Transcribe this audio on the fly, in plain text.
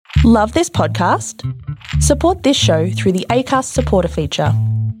Love this podcast? Support this show through the Acast supporter feature.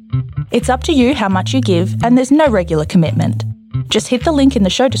 It's up to you how much you give, and there's no regular commitment. Just hit the link in the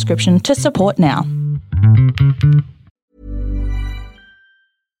show description to support now.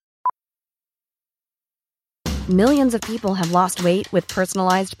 Millions of people have lost weight with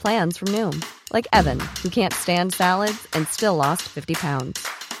personalized plans from Noom. Like Evan, who can't stand salads and still lost 50 pounds.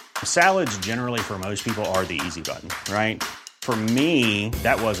 Salads generally for most people are the easy button, right? For me,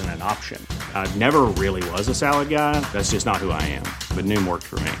 that wasn't an option. I never really was a salad guy. That's just not who I am. But Noom worked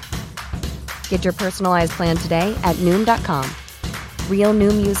for me. Get your personalized plan today at Noom.com. Real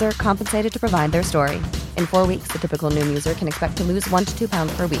Noom user compensated to provide their story. In 4 weeks, the typical Noom user can expect to lose 1 to 2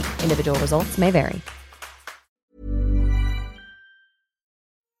 pounds per week. Individual results may vary.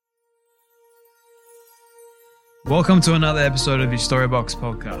 Welcome to another episode of your Storybox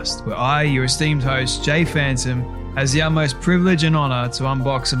podcast, where I, your esteemed host, Jay Phantom, has the utmost privilege and honor to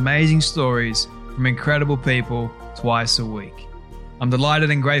unbox amazing stories from incredible people twice a week. I'm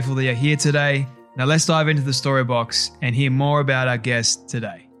delighted and grateful that you're here today. Now let's dive into the Storybox and hear more about our guest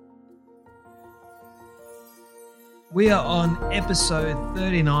today. We are on episode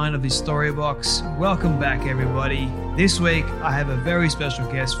 39 of the Storybox. Welcome back, everybody. This week, I have a very special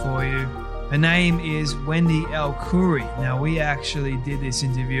guest for you. Her name is Wendy El-Khoury. Now, we actually did this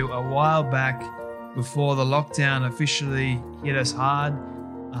interview a while back before the lockdown officially hit us hard.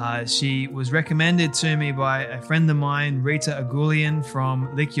 She was recommended to me by a friend of mine, Rita Agulian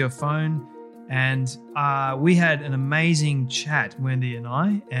from Lick Your Phone. And we had an amazing chat, Wendy and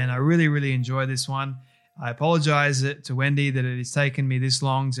I really, really enjoyed this one. I apologize to Wendy that it has taken me this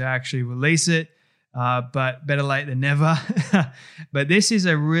long to actually release it. But better late than never. But this is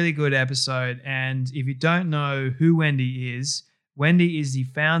a really good episode. And if you don't know who Wendy is the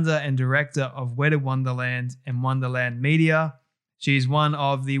founder and director of Wedded, Wonderland and Wonderland Media. She's one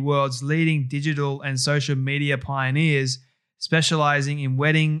of the world's leading digital and social media pioneers, specializing in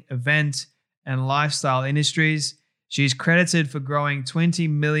wedding, event, and lifestyle industries. She's credited for growing 20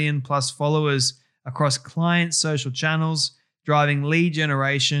 million plus followers across client social channels, driving lead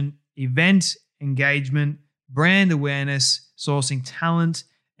generation, event engagement, brand awareness, sourcing talent,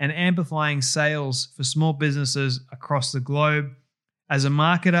 and amplifying sales for small businesses across the globe. As a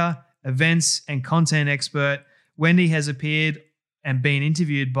marketer, events, and content expert, Wendy has appeared and been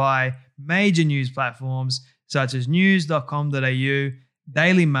interviewed by major news platforms such as news.com.au,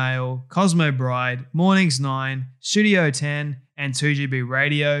 Daily Mail, Cosmo Bride, Mornings 9, Studio 10, and 2GB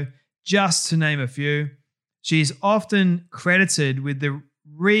Radio, just to name a few. She is often credited with the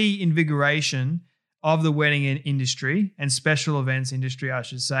reinvigoration of the wedding industry and special events industry, I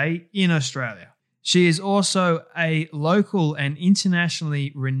should say, in Australia. She is also a local and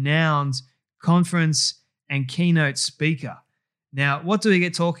internationally renowned conference and keynote speaker. Now, what do we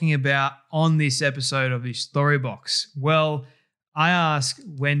get talking about on this episode of the Storybox? Well, I ask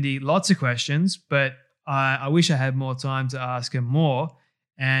Wendy lots of questions, but I wish I had more time to ask her more.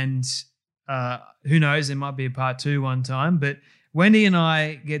 And who knows, there might be a part 2 one time. But Wendy and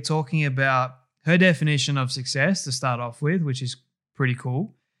I get talking about her definition of success to start off with, which is pretty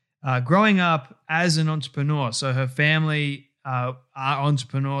cool. Growing up as an entrepreneur, so her family are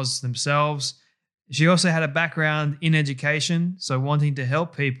entrepreneurs themselves. She also had a background in education, so wanting to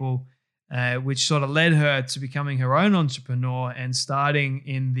help people, which sort of led her to becoming her own entrepreneur and starting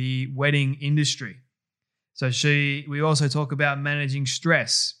in the wedding industry. So we also talk about managing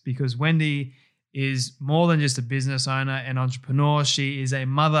stress, because Wendy is more than just a business owner and entrepreneur. She is a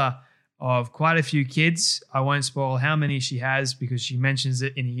mother of quite a few kids. I won't spoil how many she has because she mentions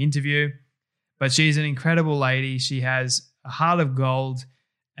it in the interview, but she's an incredible lady. She has a heart of gold,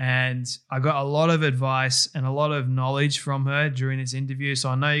 and I got a lot of advice and a lot of knowledge from her during this interview. So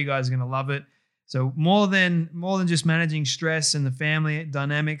I know you guys are going to love it. So more than just managing stress and the family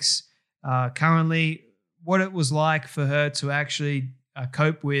dynamics, currently what it was like for her to actually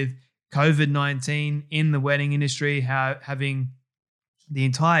cope with COVID-19 in the wedding industry, having the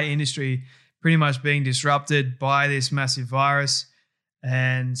entire industry pretty much being disrupted by this massive virus.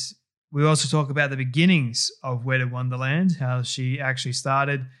 And we also talk about the beginnings of Wedded Wonderland, how she actually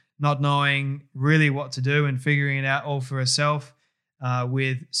started not knowing really what to do and figuring it out all for herself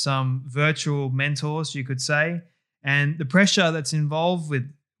with some virtual mentors, you could say, and the pressure that's involved with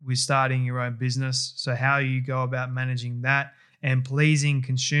starting your own business. So how you go about managing that and pleasing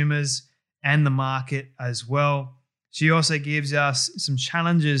consumers and the market as well. She also gives us some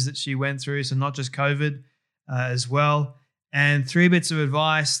challenges that she went through, so not just COVID as well, and 3 bits of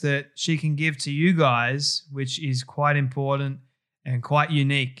advice that she can give to you guys, which is quite important and quite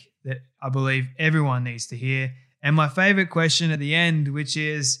unique, that I believe everyone needs to hear. And my favorite question at the end, which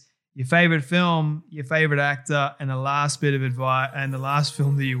is, your favorite film, your favorite actor, and the last bit of advice, and the last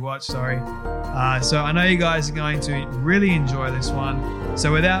film that you watched, sorry. So I know you guys are going to really enjoy this one.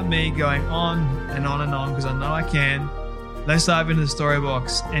 So without me going on and on and on, because I know I can, let's dive into the story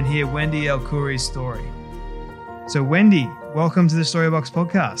box and hear Wendy El-Khoury's story. So Wendy, welcome to the Storybox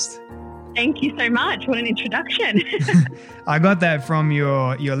podcast. Thank you so much. What an introduction. I got that from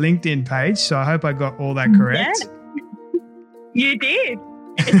your LinkedIn page, so I hope I got all that correct. Yeah, you did.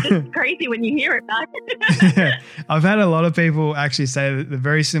 It's just crazy when you hear it back. Yeah. I've had a lot of people actually say the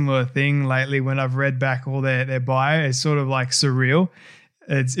very similar thing lately when I've read back all their bio. It's sort of like surreal.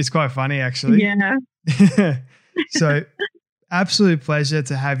 It's quite funny actually. Yeah. So absolute pleasure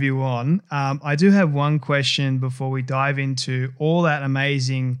to have you on. I do have one question before we dive into all that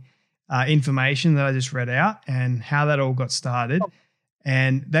amazing information that I just read out and how that all got started.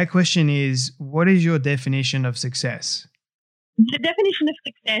 And that question is, what is your definition of success? The definition of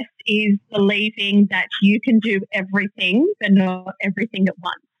success is believing that you can do everything, but not everything at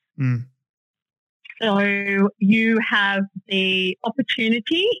once. Mm. So you have the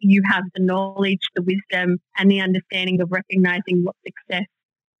opportunity, you have the knowledge, the wisdom, and the understanding of recognizing what success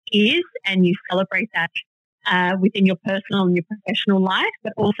is, and you celebrate that within your personal and your professional life,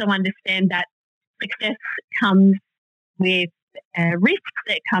 but also understand that success comes with risks,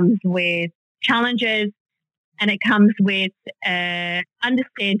 it comes with challenges, and it comes with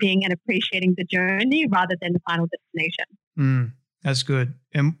understanding and appreciating the journey rather than the final destination. That's good.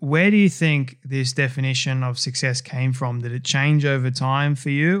 And where do you think this definition of success came from? Did it change over time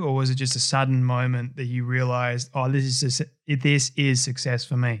for you, or was it just a sudden moment that you realized, oh, this is success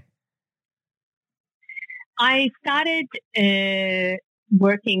for me? I started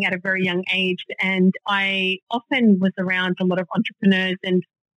working at a very young age, and I often was around a lot of entrepreneurs, and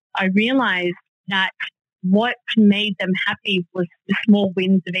I realized that what made them happy was the small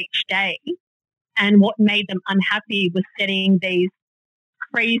wins of each day. And what made them unhappy was setting these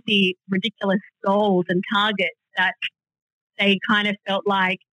crazy, ridiculous goals and targets that they kind of felt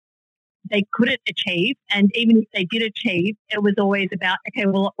like they couldn't achieve. And even if they did achieve, it was always about, okay,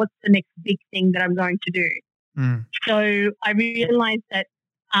 well, what's the next big thing that I'm going to do? So I realized that,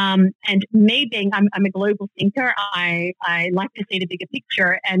 and me being, I'm a global thinker, I like to see the bigger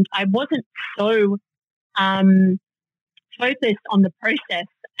picture, and I wasn't so focused on the process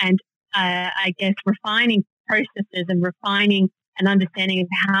and I guess refining processes and refining an understanding of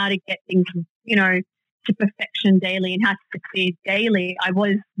how to get things, to perfection daily and how to succeed daily. I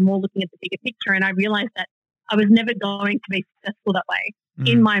was more looking at the bigger picture, and I realized that I was never going to be successful that way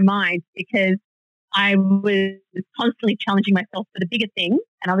in my mind, because I was constantly challenging myself for the bigger thing,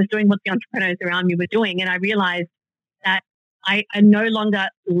 and I was doing what the entrepreneurs around me were doing. And I realized that I no longer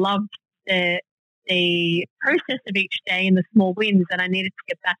loved the process of each day and the small wins, and I needed to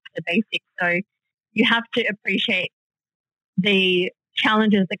get back to the basics. So you have to appreciate the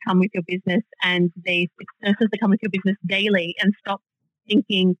challenges that come with your business and the successes that come with your business daily, and stop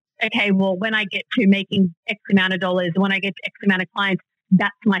thinking, okay, well, when I get to making X amount of dollars, when I get to X amount of clients,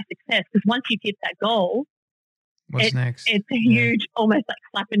 that's my success. Because once you hit that goal, what's next? It's a huge, almost like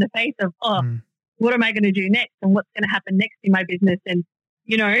slap in the face of, what am I going to do next, and what's going to happen next in my business? And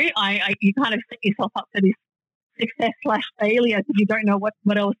you kind of set yourself up for this success/failure because you don't know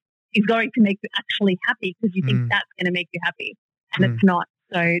what else is going to make you actually happy, because you think that's going to make you happy, and it's not.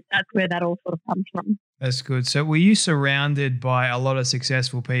 So that's where that all sort of comes from. That's good. So were you surrounded by a lot of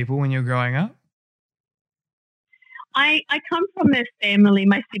successful people when you were growing up? I come from a family,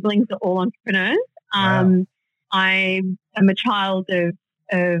 my siblings are all entrepreneurs. Wow. I am a child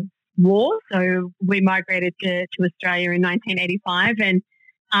of war, so we migrated to Australia in 1985, and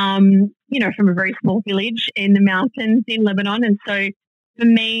from a very small village in the mountains in Lebanon. And so for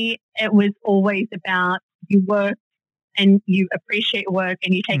me, it was always about you work and you appreciate work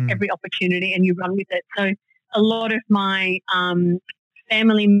and you take every opportunity and you run with it. So a lot of my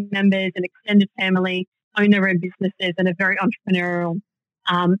family members and extended family own their own businesses and are very entrepreneurial.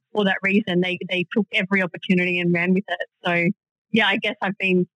 For that reason, they took every opportunity and ran with it. So yeah, I guess I've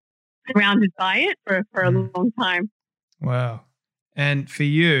been surrounded by it for a long time. Wow. And for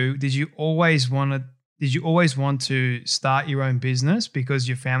you, did you always want to start your own business because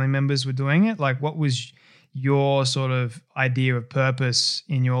your family members were doing it? Like, what was your sort of idea of purpose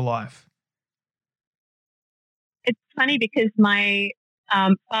in your life? It's funny because my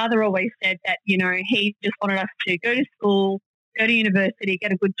father always said that, he just wanted us to go to school, go to university,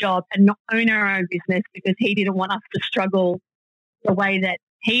 get a good job, and not own our own business, because he didn't want us to struggle the way that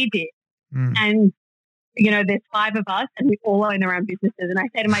he did. And, there's 5 of us and we all own our own businesses. And I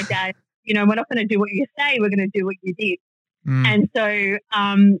say to my dad, we're not going to do what you say, we're going to do what you did. And so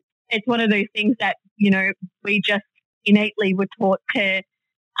it's one of those things that, we just innately were taught to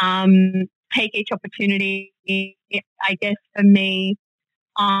take each opportunity. I guess for me,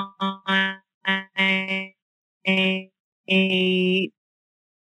 I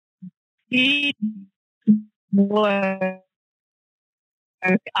did work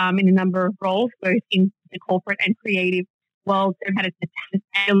in a number of roles, both in the corporate and creative world. I've had a talent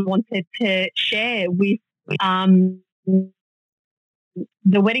and wanted to share with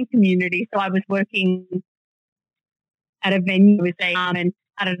the wedding community. So I was working at a venue with and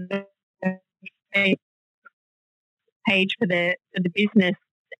had a page for the business,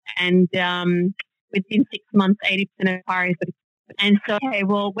 and within 6 months, 80% of inquiries. And so, okay,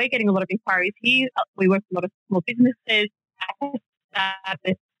 well, we're getting a lot of inquiries here. We work with a lot of small businesses. I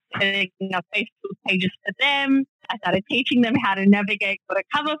started setting up Facebook pages for them. I started teaching them how to navigate what a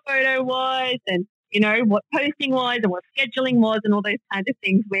cover photo was, and what posting was, and what scheduling was, and all those kinds of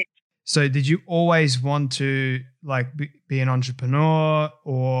things. So did you always want to be an entrepreneur,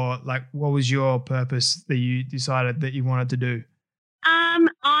 or what was your purpose that you decided that you wanted to do?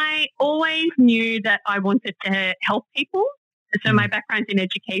 I always knew that I wanted to help people. So my background's in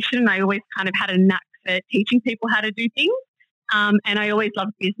education, and I always kind of had a knack for teaching people how to do things. And I always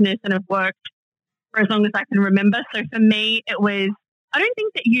loved business, and have worked for as long as I can remember. So for me, it was, I don't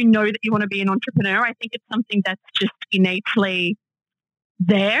think that that you want to be an entrepreneur. I think it's something that's just innately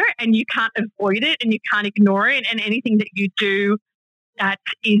there, and you can't avoid it, and you can't ignore it. And anything that you do that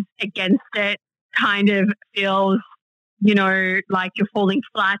is against it kind of feels, like you're falling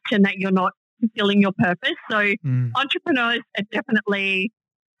flat and that you're not fulfilling your purpose. So entrepreneurs are definitely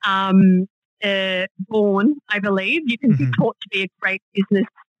born, I believe. You can be taught to be a great business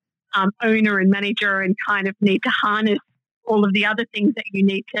owner and manager, and kind of need to harness all of the other things that you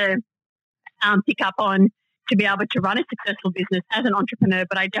need to pick up on to be able to run a successful business as an entrepreneur.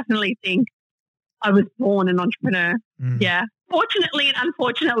 But I definitely think I was born an entrepreneur. Yeah. Fortunately and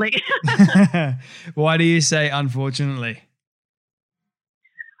unfortunately. Why do you say unfortunately?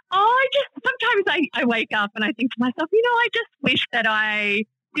 Sometimes I wake up and I think to myself, I just wish that I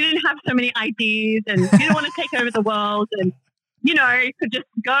didn't have so many ideas and didn't want to take over the world, and, could just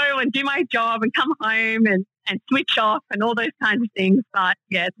go and do my job and come home and switch off and all those kinds of things. But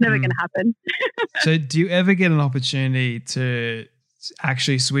yeah, it's never going to happen. So do you ever get an opportunity to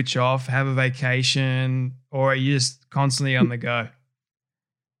actually switch off, have a vacation, or are you just constantly on the go?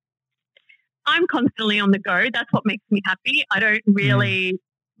 I'm constantly on the go. That's what makes me happy. I don't really,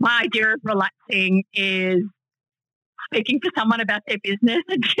 my idea of relaxing is speaking to someone about their business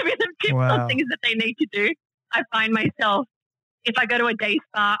and giving them tips on things that they need to do. I find myself, if I go to a day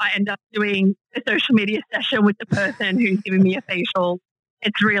spa, I end up doing a social media session with the person who's giving me a facial.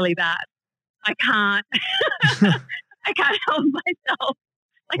 It's really that. I can't help myself.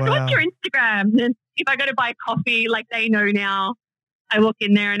 So what's your Instagram? And if I go to buy coffee, they know now, I walk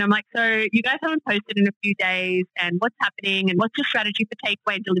in there and I'm like, so you guys haven't posted in a few days, and what's happening, and what's your strategy for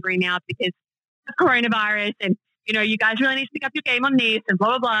takeaway and delivery now because of coronavirus, and you guys really need to pick up your game on this, and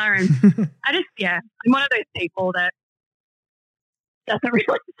blah, blah, blah. And I'm one of those people that doesn't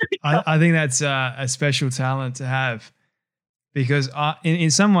really. I think that's a special talent to have, because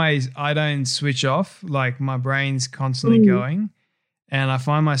in some ways I don't switch off. My brain's constantly going, and I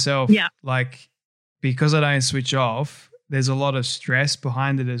find myself because I don't switch off, there's a lot of stress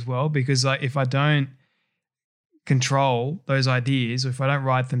behind it as well, because if I don't control those ideas, or if I don't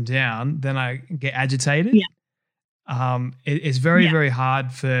write them down, then I get agitated. It's very, very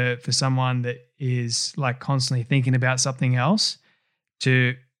hard for someone that is constantly thinking about something else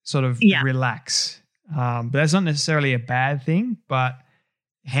to sort of relax. But that's not necessarily a bad thing, but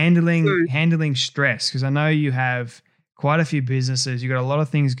handling stress, because I know you have quite a few businesses, you've got a lot of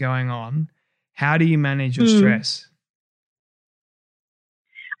things going on. How do you manage your stress?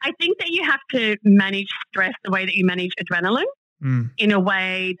 I think that you have to manage stress the way that you manage adrenaline, in a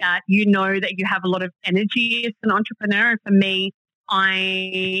way that that you have a lot of energy as an entrepreneur. For me,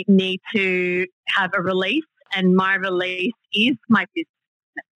 I need to have a release, and my release is my business.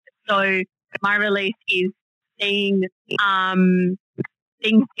 So my release is seeing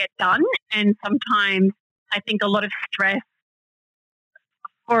things get done, and sometimes I think a lot of stress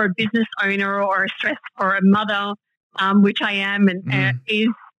for a business owner or a stress for a mother, which I am, and is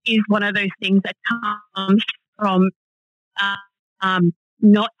one of those things that comes from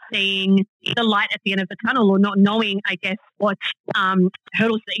not seeing the light at the end of the tunnel, or not knowing, I guess, what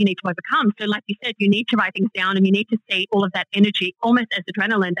hurdles that you need to overcome. So like you said, you need to write things down, and you need to see all of that energy almost as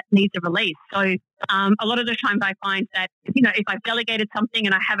adrenaline that needs a release. So a lot of the times I find that, if I've delegated something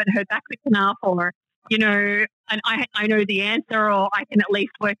and I haven't heard back quick enough, or and I know the answer or I can at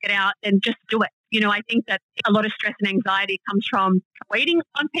least work it out, then just do it. I think that a lot of stress and anxiety comes from waiting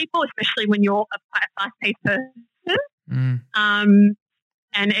on people, especially when you're a fast-paced person.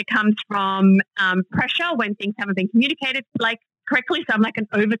 And it comes from pressure when things haven't been communicated correctly. So I'm like an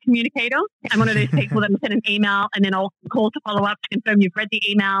over-communicator. I'm one of those people that will send an email and then I'll call to follow up to confirm you've read the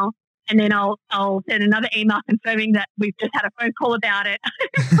email. And then I'll send another email confirming that we've just had a phone call about it,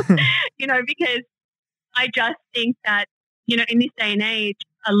 because I just think that, in this day and age,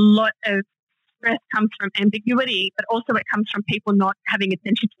 a lot of stress comes from ambiguity, but also it comes from people not having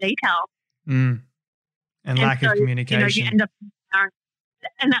attention to detail. And lack of communication. You end up,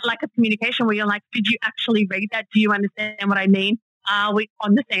 and that lack of communication where you're like, did you actually read that? Do you understand what I mean? Are we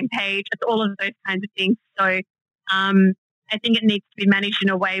on the same page? It's all of those kinds of things. So I think it needs to be managed in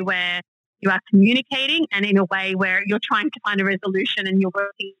a way where you are communicating and in a way where you're trying to find a resolution and you're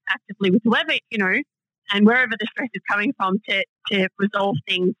working actively with whoever, and wherever the stress is coming from to resolve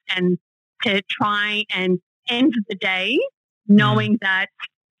things and to try and end the day knowing that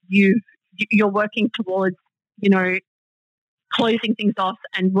you're working towards, closing things off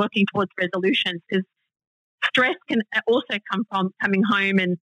and working towards resolutions, because stress can also come from coming home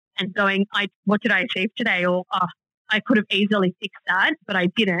and going, what did I achieve today? Or I could have easily fixed that, but I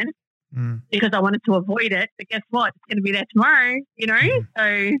didn't because I wanted to avoid it. But guess what? It's going to be there tomorrow,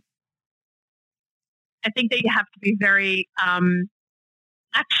 So I think that you have to be very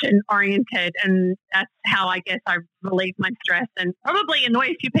action oriented, and that's how I guess I relieve my stress and probably annoy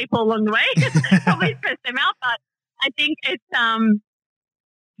a few people along the way, probably stress them out. But I think it's, as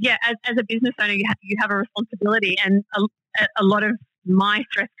a business owner, you have a responsibility, and a lot of my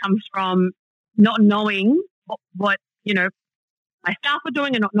stress comes from not knowing what my staff are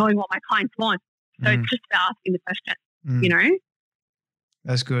doing and not knowing what my clients want. So it's just about asking the question,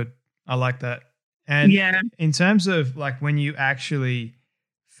 That's good. I like that. And in terms of when you actually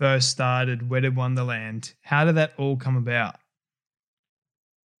first started Wedded Wonderland, how did that all come about?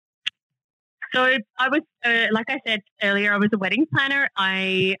 So I was, like I said earlier, I was a wedding planner.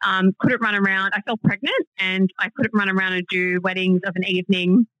 I couldn't run around. I felt pregnant and I couldn't run around and do weddings of an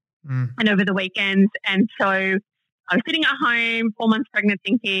evening and over the weekends. And so I was sitting at home, 4 months pregnant,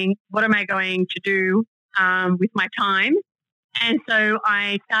 thinking, what am I going to do with my time? And so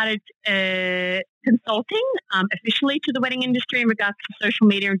I started consulting officially to the wedding industry in regards to social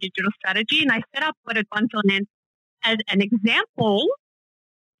media and digital strategy. And I set up Wedded Wonderland as an example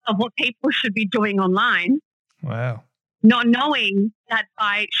of what people should be doing online. Wow. Not knowing that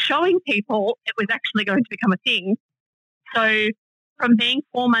by showing people, it was actually going to become a thing. So from being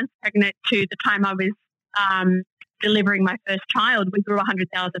 4 months pregnant to the time I was delivering my first child, we grew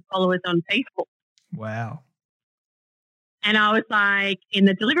 100,000 followers on Facebook. Wow. And I was like in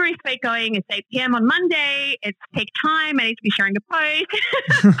the delivery space going, it's 8 p.m. on Monday. It's peak time. I need to be sharing a post.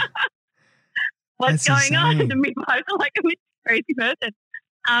 What's going on in the midwife? Like I'm a crazy person.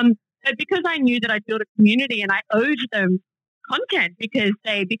 But because I knew that I'd built a community and I owed them content because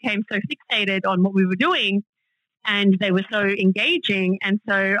they became so fixated on what we were doing and they were so engaging. And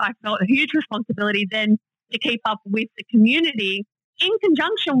so I felt a huge responsibility then to keep up with the community in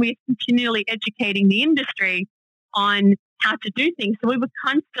conjunction with continually educating the industry on how to do things. So we were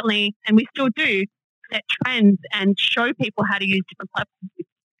constantly, and we still do, set trends and show people how to use different platforms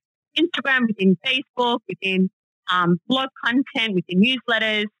within Instagram, within Facebook, within blog content, within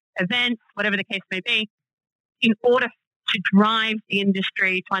newsletters, events, whatever the case may be, in order to drive the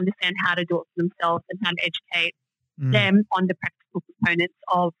industry to understand how to do it for themselves and how to educate them on the practical components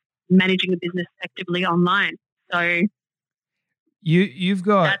of managing a business effectively online. So you've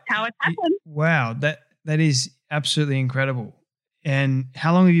got, that's how it happened. Wow, that is absolutely incredible. And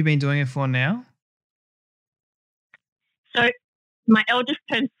how long have you been doing it for now? So my eldest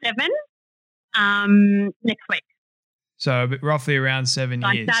turns 7 next week. So roughly around 7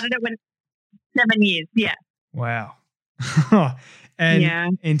 years. I started it when 7 years, yeah. Wow.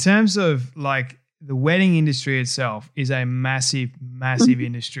 And in terms of the wedding industry itself is a massive, massive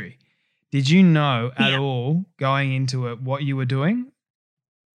industry. Did you know at all going into it what you were doing?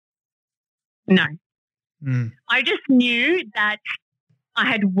 No. I just knew that I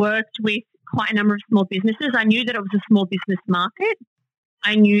had worked with quite a number of small businesses. I knew that it was a small business market.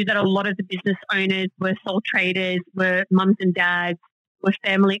 I knew that a lot of the business owners were sole traders, were mums and dads, were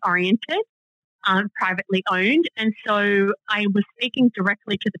family oriented, privately owned. And so I was speaking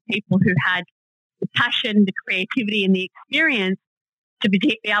directly to the people who had the passion, the creativity and the experience to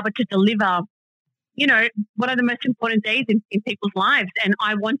be able to deliver, one of the most important days in people's lives. And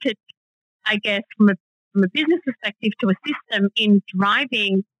I wanted, I guess, from a business perspective, to assist them in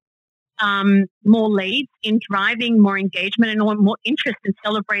driving more leads, in driving more engagement and more interest in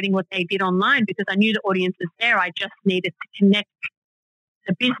celebrating what they did online, because I knew the audience was there. I just needed to connect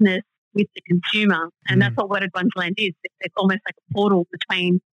the business with the consumer. And that's what Wedded Wonderland is. It's almost like a portal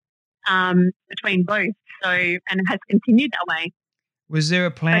between both. So, and it has continued that way. Was there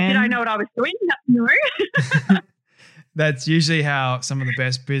a plan? But did I know what I was doing? No. That's usually how some of the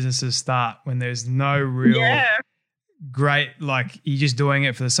best businesses start, when there's no real great, like you're just doing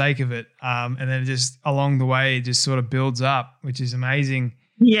it for the sake of it. And then just along the way, it just sort of builds up, which is amazing.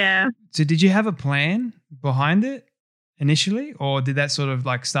 Yeah. So did you have a plan behind it initially, or did that sort of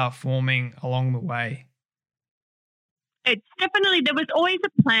like start forming along the way? It's definitely, there was always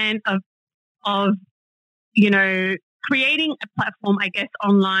a plan of, you know, creating a platform, I guess,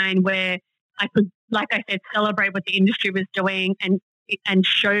 online where I could, like I said, celebrate what the industry was doing and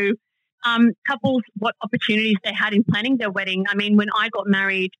show couples what opportunities they had in planning their wedding. I mean, when I got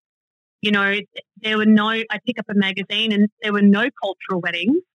married, you know, I pick up a magazine and there were no cultural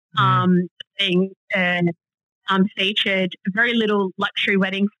weddings being featured, very little luxury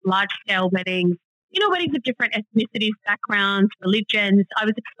weddings, large-scale weddings, you know, weddings of different ethnicities, backgrounds, religions. I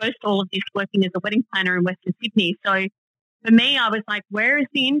was exposed to all of this working as a wedding planner in Western Sydney. So for me, I was like, where is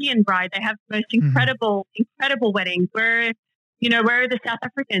the Indian bride? They have the most incredible weddings. Where are the South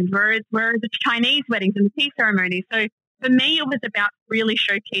Africans? Where are the Chinese weddings and the tea ceremonies? So for me, it was about really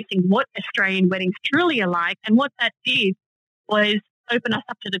showcasing what Australian weddings truly are like. And what that did was open us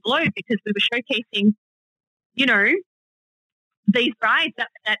up to the globe, because we were showcasing, you know, these brides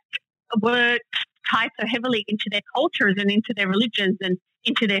that were tied so heavily into their cultures and into their religions and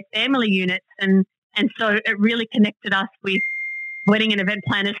into their family units. And so it really connected us with wedding and event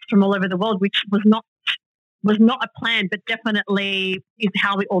planners from all over the world, which was not a plan, but definitely is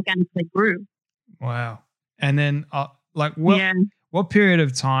how we organically grew. Wow. And then what period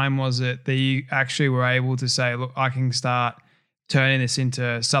of time was it that you actually were able to say, look, I can start turning this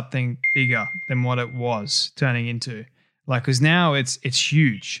into something bigger than what it was turning into? Like, because now it's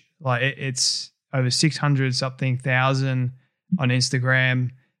huge. Like it's over 600 something thousand on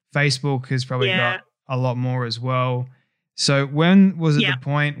Instagram. Facebook has probably got a lot more as well. So when was it the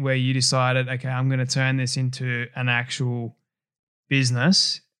point where you decided, okay, I'm going to turn this into an actual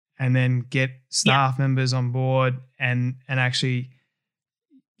business, and then get staff members on board and actually,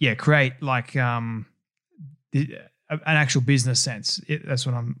 create like an actual business sense? That's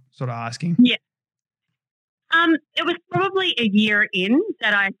what I'm sort of asking. Yeah. It was probably a year in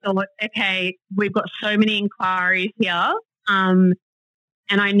that I thought, okay, we've got so many inquiries here, and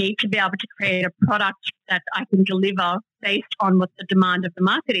I need to be able to create a product that I can deliver based on what the demand of the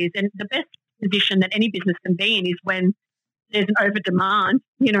market is. And the best position that any business can be in is when there's an over demand,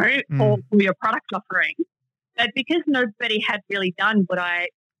 you know, for your product offering. But because nobody had really done what I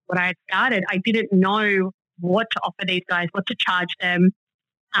had started, I didn't know what to offer these guys, what to charge them,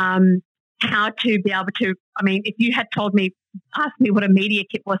 how to be able to, I mean, if you had asked me what a media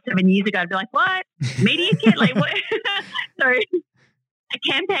kit was 7 years ago, I'd be like, what? Media kit? Like what? So a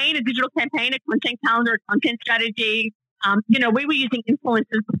campaign, a digital campaign, a content calendar, a content strategy. You know, we were using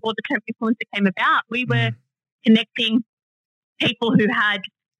influencers before the term influencer came about. We were connecting people who had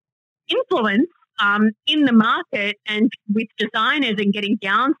influence in the market and with designers, and getting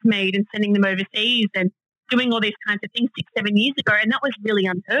gowns made and sending them overseas and doing all these kinds of things 6-7 years ago. And that was really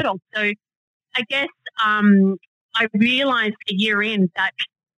unheard of. So I guess I realized a year in that,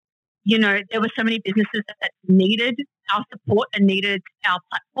 you know, there were so many businesses that needed our support and needed our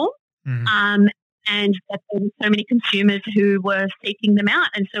platform. And that there were so many consumers who were seeking them out.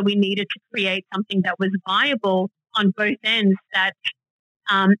 And so we needed to create something that was viable on both ends, that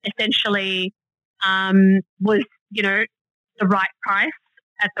essentially was, you know, the right price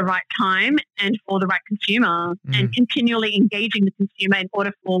at the right time and for the right consumer, and continually engaging the consumer in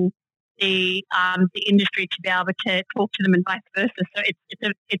order for the industry to be able to talk to them and vice versa. So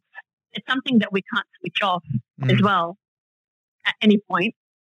it's something that we can't switch off as well at any point,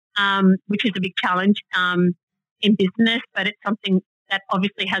 which is a big challenge in business, but it's something that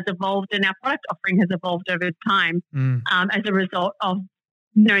obviously has evolved, and our product offering has evolved over time as a result of,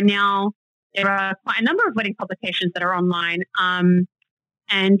 you know, now there are quite a number of wedding publications that are online,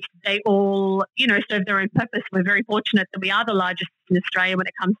 and they all, you know, serve their own purpose. We're very fortunate that we are the largest in Australia when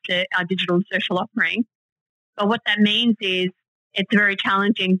it comes to our digital and social offering. But what that means is it's very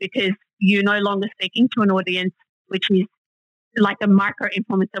challenging, because you're no longer speaking to an audience which is like a micro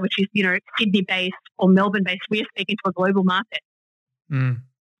influencer, which is, you know, Sydney-based or Melbourne-based. We are speaking to a global market.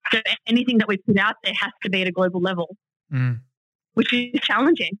 So anything that we put out there has to be at a global level, which is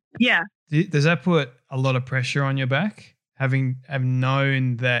challenging. Yeah. Does that put a lot of pressure on your back, having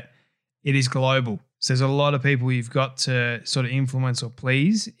known that it is global. So there's a lot of people you've got to sort of influence or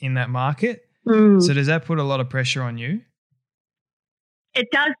please in that market. So does that put a lot of pressure on you? It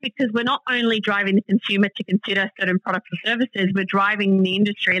does, because we're not only driving the consumer to consider certain products or services, we're driving the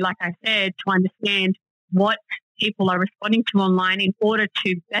industry, like I said, to understand what people are responding to online in order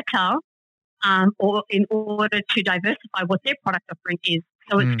to better or in order to diversify what their product offering is.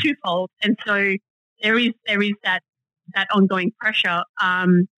 So it's twofold. And so there is that ongoing pressure.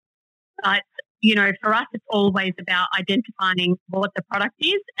 But, you know, for us, it's always about identifying what the product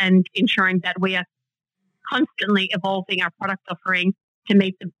is and ensuring that we are constantly evolving our product offering to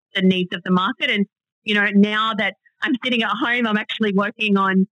meet the needs of the market. And, you know, now that I'm sitting at home, I'm actually working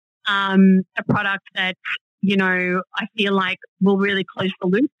on a product that, you know, I feel like will really close the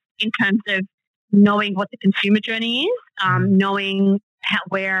loop in terms of knowing what the consumer journey is, knowing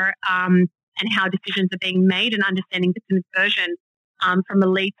where and how decisions are being made, and understanding the conversion from a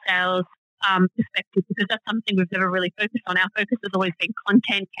lead sales perspective, because that's something we've never really focused on. Our focus has always been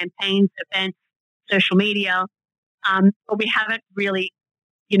content, campaigns, events, social media, but we haven't really,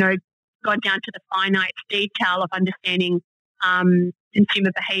 you know, gone down to the finite detail of understanding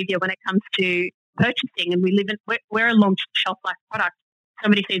consumer behaviour when it comes to purchasing. And we're a long shelf life product.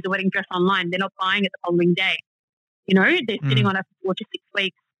 Somebody sees a wedding dress online, they're not buying it the following day. You know, they're sitting on it for 4 to 6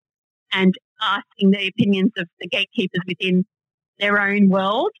 weeks and asking the opinions of the gatekeepers within their own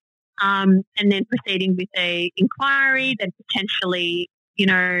world, and then proceeding with a inquiry, then potentially, you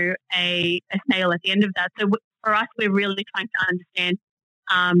know, a sale at the end of that. So for us, we're really trying to understand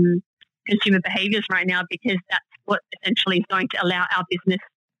consumer behaviours right now, because that's what essentially is going to allow our business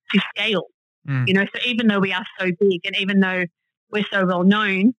to scale. You know, so even though we are so big and even though we're so well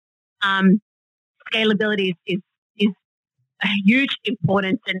known, scalability is a huge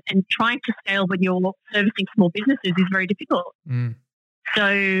importance, and trying to scale when you're servicing small businesses is very difficult.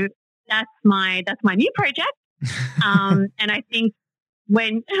 So that's my new project. And I think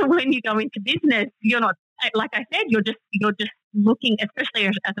when you go into business, you're not, like I said, you're just looking, especially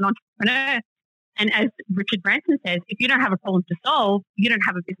as an entrepreneur. And as Richard Branson says, if you don't have a problem to solve, you don't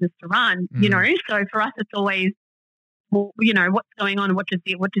have a business to run. You know, so for us, it's always, well, you know, what's going on, what does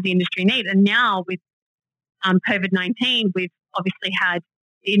the industry need? And now with COVID-19, we've obviously had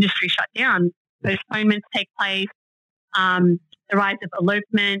the industry shut down, postponements take place, the rise of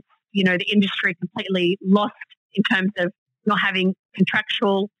elopements. You know, the industry completely lost in terms of not having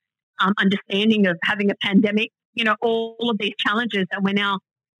contractual understanding of having a pandemic. You know, all of these challenges that we're now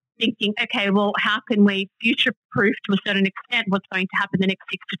thinking, okay, well, how can we future-proof to a certain extent what's going to happen the next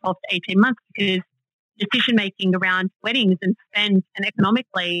 6 to 12 to 18 months? Because decision-making around weddings and spend and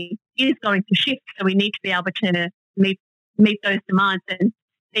economically is going to shift. So we need to be able to meet those demands and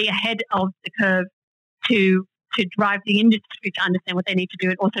be ahead of the curve to drive the industry to understand what they need to do,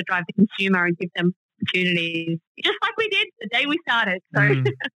 and also drive the consumer and give them opportunities, just like we did the day we started. So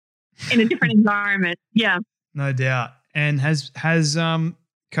in a different environment. Yeah. No doubt. And has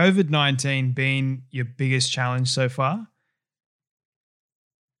COVID-19 been your biggest challenge so far?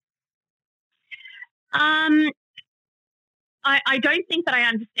 I don't think that I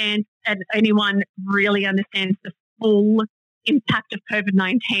understand, and anyone really understands the full impact of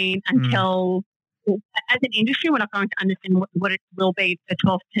COVID-19 until, as an industry, we're not going to understand what it will be for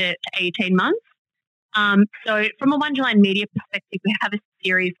 12 to 18 months. So from a Wonderland media perspective, we have a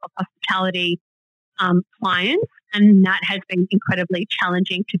series of hospitality clients, and that has been incredibly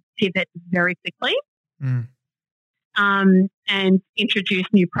challenging to pivot very quickly and introduce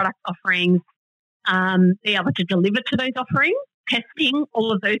new product offerings, be able to deliver to those offerings, testing,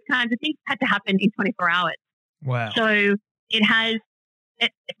 all of those kinds of things had to happen in 24 hours. Wow. So it's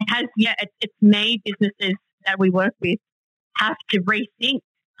made businesses that we work with have to rethink.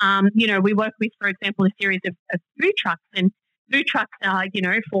 You know, we work with, for example, a series of food trucks, and food trucks are, you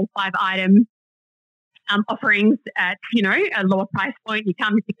know, 4 or 5 item offerings at, you know, a lower price point. You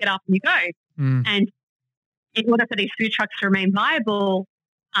come, you pick it up, and you go. And in order for these food trucks to remain viable,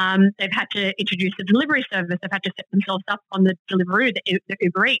 they've had to introduce a delivery service. They've had to set themselves up on the Deliveroo, the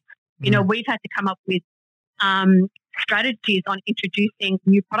Uber Eats. You know, we've had to come up with strategies on introducing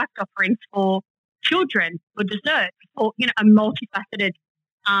new product offerings for children, for desserts, for, you know, a multifaceted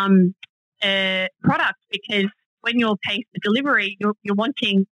product, because when you're paying for delivery, you're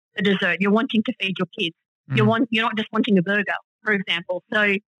wanting a dessert, you're wanting to feed your kids, you're not just wanting a burger, for example.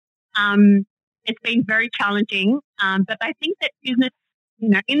 So it's been very challenging, but I think that business, you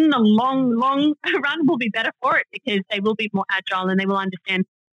know, in the long run will be better for it, because they will be more agile and they will understand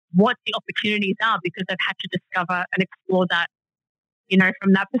what the opportunities are, because they've had to discover and explore that, you know,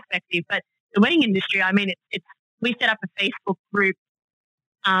 from that perspective. But the wedding industry, I mean, we set up a Facebook group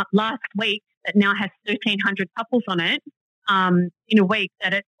last week that now has 1,300 couples on it in a week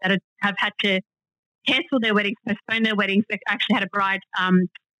that have had to cancel their weddings, postpone their weddings. They actually had a bride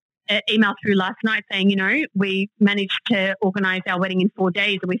email through last night saying, we managed to organise our wedding in 4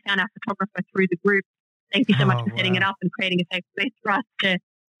 days and we found our photographer through the group. Thank you so much for setting it up and creating a safe space for us to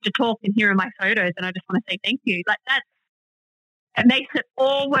talk, and here are my photos, and I just want to say thank you. Like it makes it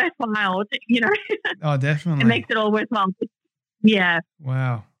all worthwhile, Oh, definitely. It makes it all worthwhile. Yeah.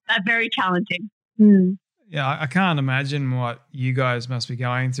 Wow. That's very challenging. Mm. Yeah, I can't imagine what you guys must be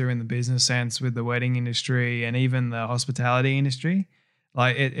going through in the business sense with the wedding industry and even the hospitality industry.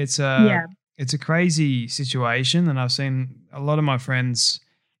 Like it's a crazy situation, and I've seen a lot of my friends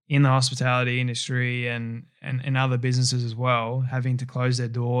in the hospitality industry and other businesses as well having to close their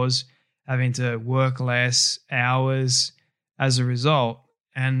doors, having to work less hours as a result.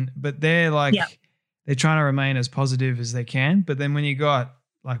 But they're they're trying to remain as positive as they can. But then when you got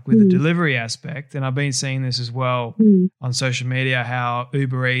like with the delivery aspect, and I've been seeing this as well on social media, how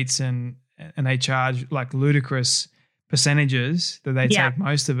Uber Eats and they charge like ludicrous percentages that they take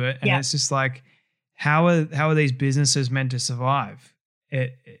most of it. And it's just like, how are these businesses meant to survive?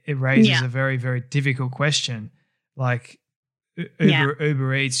 It raises a very, very difficult question. Like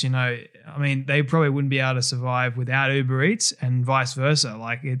Uber Eats, I mean, they probably wouldn't be able to survive without Uber Eats and vice versa.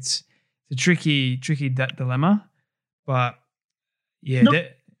 Like it's a tricky dilemma, but yeah. Look,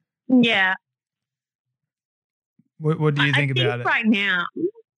 What do you think about it? Right now,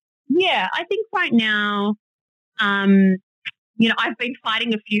 I think right now, I've been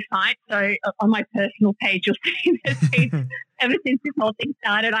fighting a few fights. So on my personal page, you'll see there's been, ever since this whole thing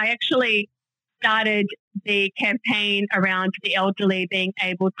started, I actually started the campaign around the elderly being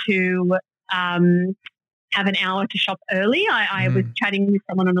able to have an hour to shop early. I was chatting with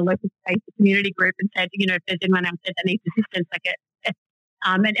someone on a local Facebook community group and said, if there's anyone out there that needs assistance, like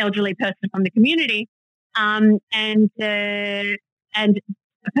an elderly person from the community, and the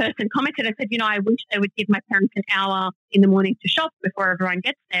person commented and said, I wish they would give my parents an hour in the morning to shop before everyone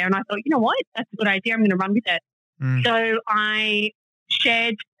gets there. And I thought, you know what, that's a good idea. I'm going to run with it. So I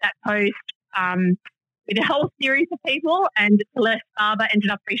shared that post with a whole series of people, and Celeste Barber ended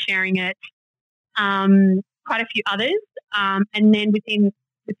up resharing it, quite a few others. And then within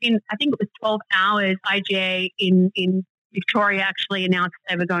I think it was 12 hours, IGA in Victoria actually announced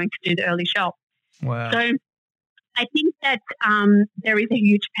they were going to do the early shop. Wow. So I think that there is a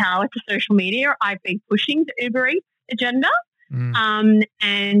huge power to social media. I've been pushing the Uber Eats agenda.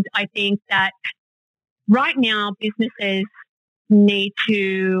 And I think that right now businesses need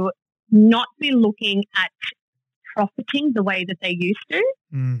to not be looking at profiting the way that they used to,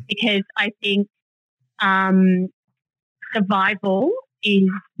 because I think survival is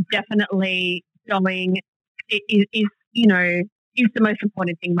definitely is the most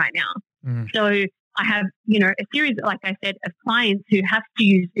important thing right now. So I have, a series, like I said, of clients who have to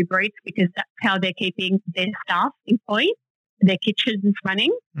use Uber Eats because that's how they're keeping their staff employed, their kitchens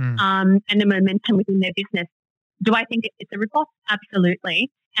running, and the momentum within their business. Do I think it's a ripoff?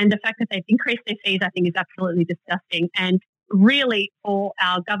 Absolutely. And the fact that they've increased their fees, I think, is absolutely disgusting. And really, for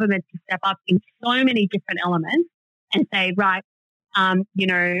our government to step up in so many different elements and say, right, from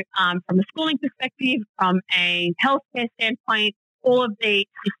a schooling perspective, from a healthcare standpoint, all of the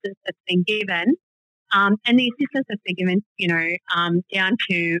assistance that's been given, and the assistance that's been given, down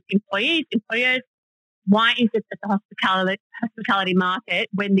to employers. Why is it that the hospitality market,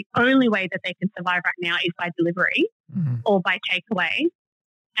 when the only way that they can survive right now is by delivery or by takeaway,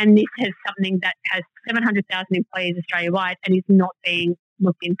 and this is something that has 700,000 employees Australia-wide and is not being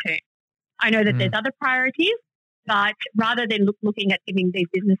looked into? I know that there's other priorities, but rather than looking at giving these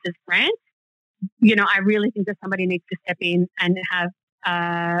businesses grants, I really think that somebody needs to step in and have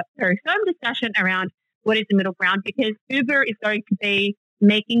a very firm discussion around what is the middle ground, because Uber is going to be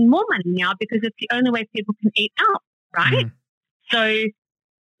making more money now because it's the only way people can eat out, right? So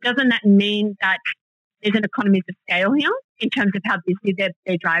doesn't that mean that there's an economies of scale here in terms of how busy their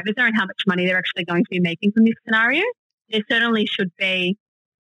drivers are and how much money they're actually going to be making from this scenario? There certainly should be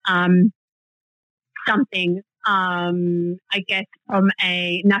something, I guess, from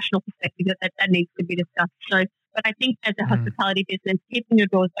a national perspective that needs to be discussed. So, but I think as a hospitality business, keeping your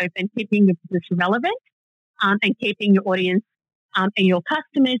doors open, keeping your business relevant, and keeping your audience and your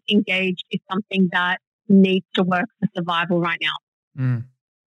customers engaged is something that needs to work for survival right now.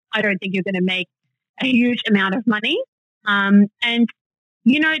 I don't think you're going to make a huge amount of money. And,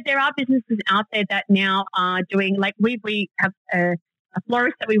 there are businesses out there that now are doing, like we have a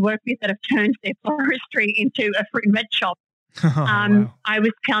florist that we work with that have turned their floristry into a fruit and veg shop. Wow. I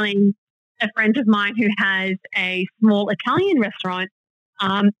was telling a friend of mine who has a small Italian restaurant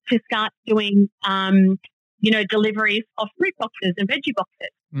to start doing, deliveries of fruit boxes and veggie boxes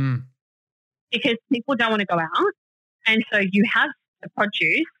because people don't want to go out. And so you have the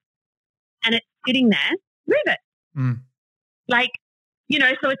produce and it's sitting there, move it.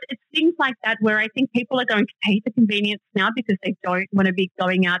 So it's things like that where I think people are going to pay for convenience now because they don't want to be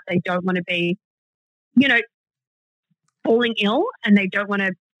going out. They don't want to be, falling ill, and they don't want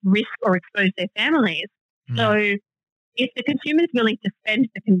to risk or expose their families. So if the consumer is willing to spend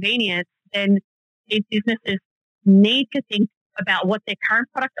for convenience, then these businesses need to think about what their current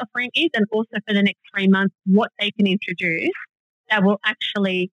product offering is and also for the next 3 months, what they can introduce that will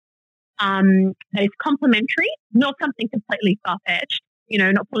actually, that is complementary, not something completely far-fetched,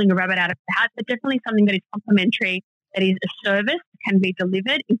 not pulling a rabbit out of the hat, but definitely something that is complementary, that is a service that can be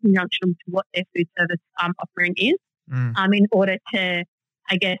delivered in conjunction to what their food service offering is, in order to,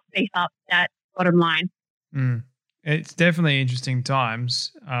 I guess, beef up that bottom line. It's definitely interesting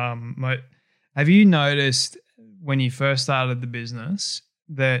times. Have you noticed when you first started the business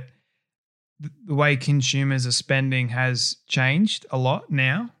that the way consumers are spending has changed a lot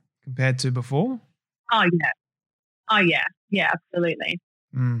now compared to before? Oh, yeah. Yeah, absolutely.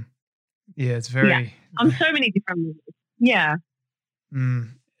 Yeah, it's very... Yeah. On so many different levels. Yeah.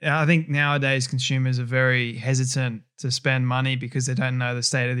 I think nowadays consumers are very hesitant to spend money because they don't know the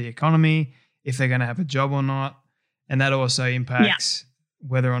state of the economy, if they're going to have a job or not. And that also impacts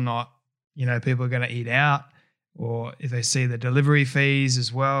whether or not, people are going to eat out, or if they see the delivery fees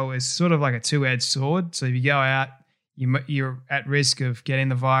as well. It's sort of like a two-edged sword. So if you go out, you're at risk of getting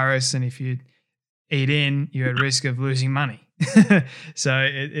the virus, and if you eat in, you're at risk of losing money. So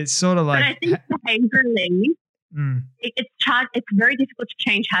it's sort of like... But I think behaviorally, it's very difficult to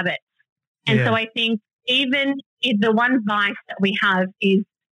change habits. And so I think even if the one vice that we have is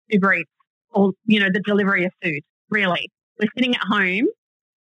Uber Eats or, the delivery of food, really. We're sitting at home,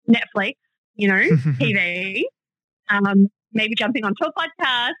 Netflix, TV, maybe jumping onto a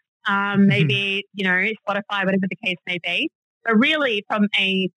podcast, maybe, Spotify, whatever the case may be. But really from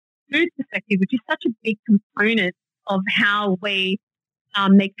a food perspective, which is such a big component of how we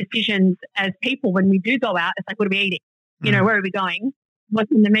make decisions as people when we do go out, it's like, what are we eating? Where are we going?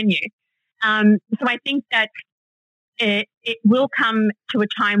 What's in the menu? So I think that it will come to a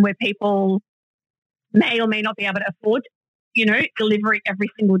time where people may or may not be able to afford, delivery every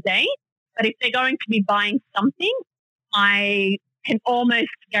single day. But if they're going to be buying something, I can almost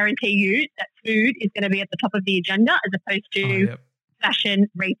guarantee you that food is going to be at the top of the agenda as opposed to fashion,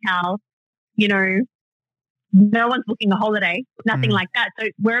 retail, no one's booking a holiday, nothing like that. So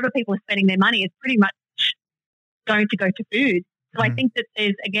wherever people are spending their money is pretty much going to go to food. So I think that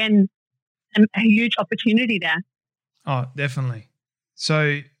there's, again, a huge opportunity there. Oh, definitely.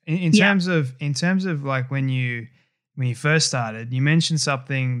 So in terms of like when you first started, you mentioned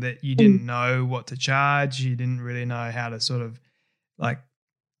something that you didn't know what to charge. You didn't really know how to sort of like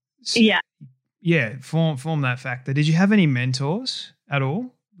form that factor. Did you have any mentors at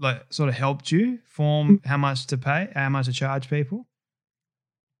all? Like sort of helped you form how much to pay, how much to charge people?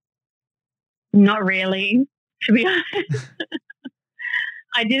 Not really, to be honest.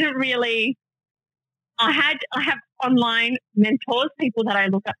 I didn't really. I have online mentors, people that I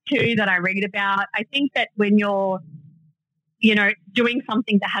look up to, that I read about. I think that when you're, doing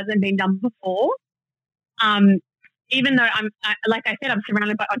something that hasn't been done before, even though like I said, I'm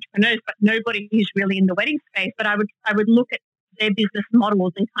surrounded by entrepreneurs, but nobody who's really in the wedding space. But I would look at their business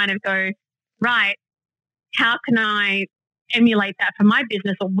models and kind of go, right, how can I emulate that for my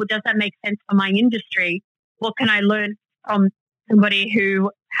business, or does that make sense for my industry? What can I learn from somebody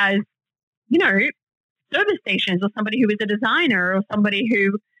who has, service stations, or somebody who is a designer, or somebody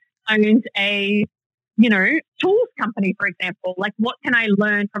who owns a, tools company, for example? Like, what can I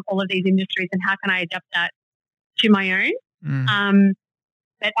learn from all of these industries, and how can I adapt that to my own?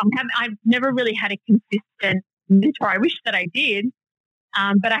 But I've never really had a consistent mentor. I wish that I did,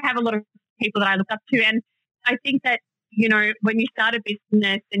 but I have a lot of people that I look up to. And I think that, when you start a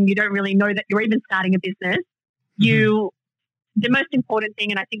business and you don't really know that you're even starting a business, the most important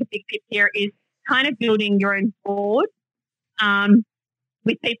thing, and I think a big tip here, is kind of building your own board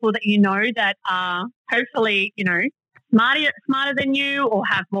with people that that are hopefully, smarter than you, or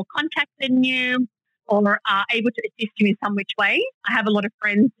have more contacts than you, or are able to assist you in some which way. I have a lot of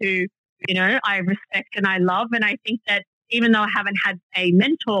friends who, I respect and I love. And I think that even though I haven't had a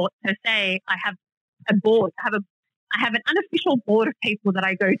mentor per se, I have a board. I have an unofficial board of people that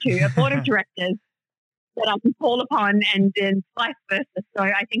I go to, a board of directors that I can call upon, and then vice versa. So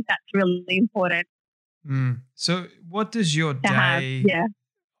I think that's really important. So what does your day...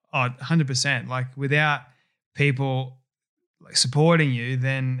 100%. Like without people like supporting you,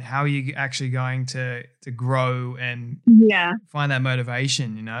 then how are you actually going to grow and find that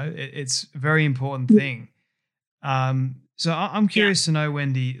motivation? You know, it's a very important thing. So I'm curious to know,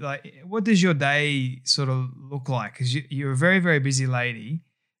 Wendy, like, what does your day sort of look like? Because you're a very, very busy lady.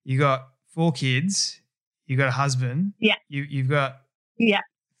 You got 4 kids. You got a husband. Yeah. You've got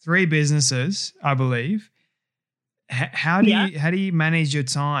 3 businesses, I believe. How do you manage your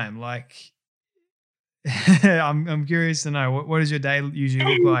time? Like, I'm curious to know what does your day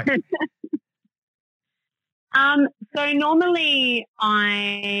usually look like? So normally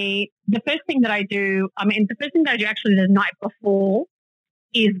the first thing that I do actually the night before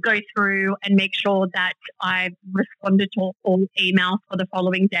is go through and make sure that I've responded to all emails for the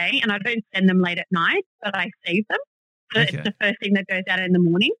following day. And I don't send them late at night, but I save them. So it's the first thing that goes out in the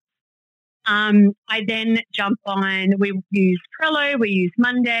morning. I then jump on, we use Trello, we use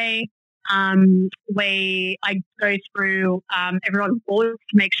Monday. I go through everyone's boards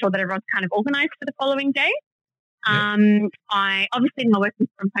to make sure that everyone's kind of organized for the following day. I obviously, now working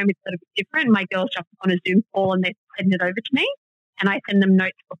from home, it's sort of different. My girls jump on a Zoom call and they send it over to me, and I send them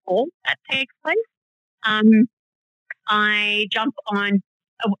notes before that takes place. I jump on,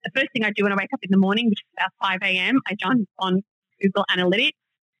 the first thing I do when I wake up in the morning, which is about 5 a.m., I jump on Google Analytics.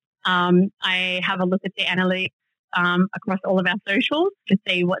 I have a look at the analytics across all of our socials to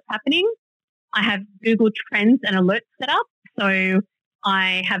see what's happening. I have Google Trends and alerts set up, so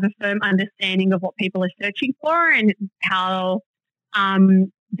I have a firm understanding of what people are searching for and how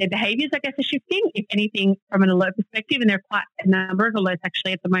their behaviours, I guess, are shifting, if anything, from an alert perspective. And there are quite a number of alerts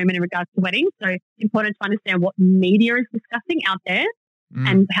actually at the moment in regards to weddings. So it's important to understand what media is discussing out there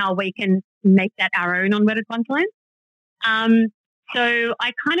and how we can make that our own on Wedded Wonderland. So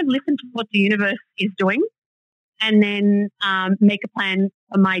I kind of listen to what the universe is doing and then make a plan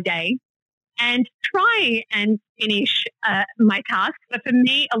for my day and try and finish my tasks. But for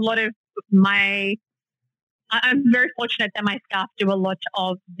me, I'm very fortunate that my staff do a lot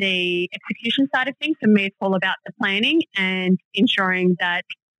of the execution side of things. For me, it's all about the planning and ensuring that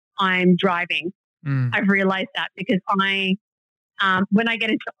I'm driving. I've realized that because when I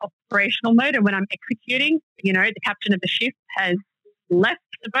get into operational mode and when I'm executing, you know, the captain of the ship has left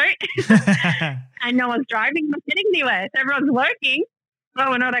the boat and no one's driving, not getting anywhere. So everyone's working, but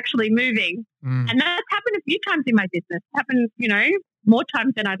we're not actually moving. And that's happened a few times in my business. It's happened, you know, more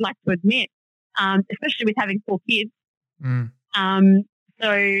times than I'd like to admit, especially with having 4 kids.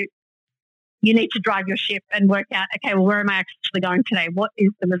 So you need to drive your ship and work out, okay, well, where am I actually going today? What is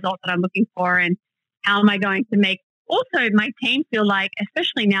the result that I'm looking for? And how am I going to make also my team feel like,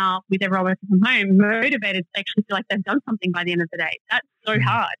 especially now with everyone working from home, motivated to actually feel like they've done something by the end of the day. That's so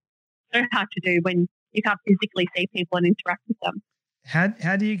hard to do when you can't physically see people and interact with them.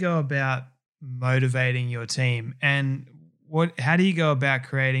 How do you go about motivating your team, and how do you go about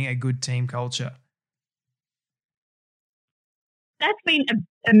creating a good team culture? That's been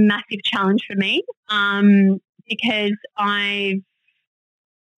a massive challenge for me because I've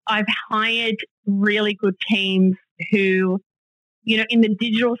hired really good teams who, you know, in the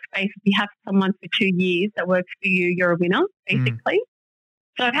digital space, if you have someone for 2 years that works for you, you're a winner, basically.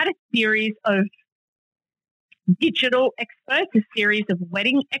 So I've had a series of digital experts, a series of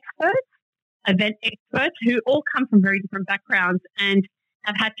wedding experts, event experts who all come from very different backgrounds and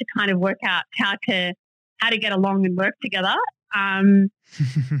have had to kind of work out how to get along and work together. And,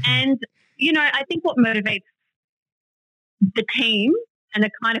 you know, I think what motivates the team and the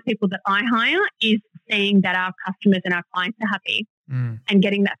kind of people that I hire is seeing that our customers and our clients are happy and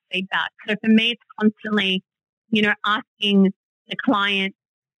getting that feedback. So for me, it's constantly, you know, asking the client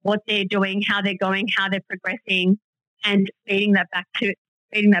what they're doing, how they're going, how they're progressing, and feeding that back to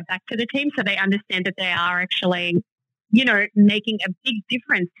the team so they understand that they are actually, you know, making a big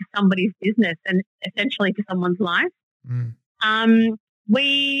difference to somebody's business and essentially to someone's life.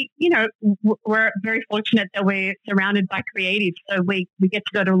 We're very fortunate that we're surrounded by creatives. So we get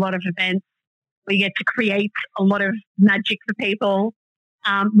to go to a lot of events. We get to create a lot of magic for people,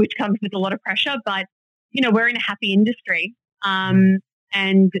 which comes with a lot of pressure. But, you know, we're in a happy industry.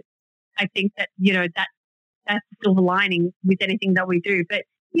 And I think that, you know, that's the silver lining with anything that we do. But,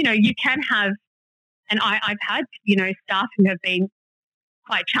 you know, you can have, and I've had, you know, staff who have been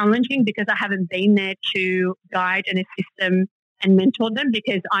quite challenging because I haven't been there to guide and assist them and mentor them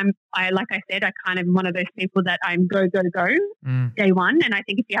because like I said, I kind of one of those people that I'm go day one. And I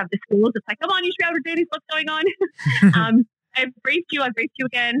think if you have the skills, it's like, come on, you should be able to do this. What's going on? I've briefed you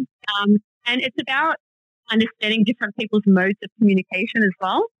again. And it's about understanding different people's modes of communication as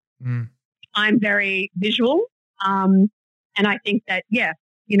well. I'm very visual. And I think that, yeah,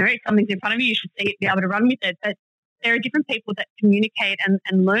 you know, if something's in front of you, you should see it, be able to run with it. But there are different people that communicate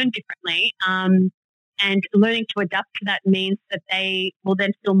and learn differently. And learning to adapt to that means that they will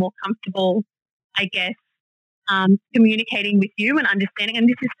then feel more comfortable, I guess, communicating with you and understanding. And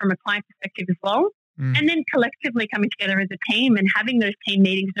this is from a client perspective as well. And then collectively coming together as a team and having those team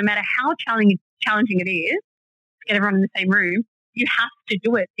meetings, no matter how challenging it is, to get everyone in the same room, you have to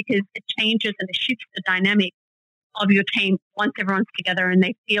do it because it changes and it shifts the dynamic of your team once everyone's together and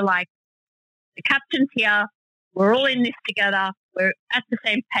they feel like the captain's here, we're all in this together, we're at the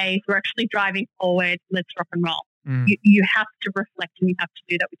same pace, we're actually driving forward, let's rock and roll. You have to reflect and you have to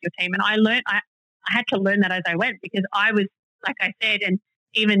do that with your team. And I had to learn that as I went because I was, like I said, and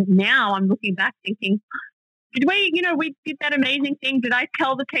even now I'm looking back thinking, did we did that amazing thing. Did I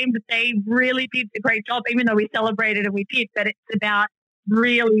tell the team that they really did a great job, even though we celebrated and we did? But it's about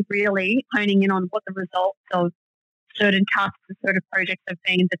really, really honing in on what the results of certain tasks and certain projects have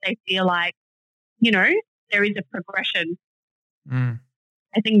been, that they feel like, there is a progression.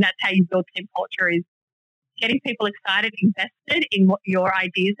 I think that's how you build team culture, is getting people excited, invested in what your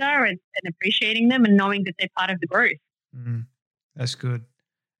ideas are and appreciating them and knowing that they're part of the growth. That's good.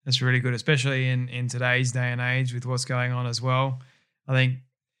 That's really good, especially in today's day and age with what's going on as well. I think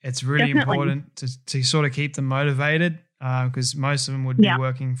it's really important to sort of keep them motivated because most of them would be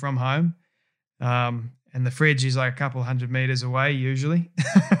working from home. And the fridge is like a couple 100 meters away usually.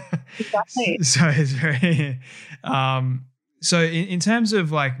 Exactly. So it's very so in terms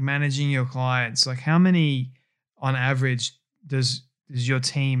of like managing your clients, like how many on average does your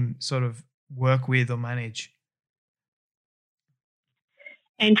team sort of work with or manage?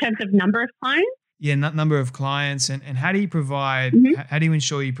 In terms of number of clients? Yeah, number of clients and how do you provide, how do you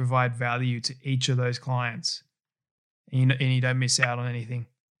ensure you provide value to each of those clients and you don't miss out on anything?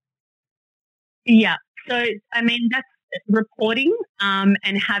 Yeah. So, I mean, that's reporting and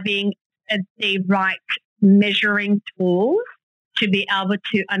having the right measuring tools to be able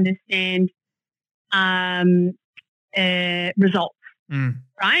to understand results,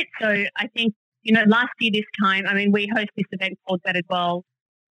 right? So I think, last year this time, I mean, we host this event called Wedded,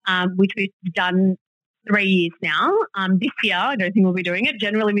 which we've done 3 years now. This year, I don't think we'll be doing it.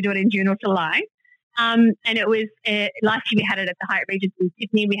 Generally, we do it in June or July. And it was last year we had it at the Hyatt Regency in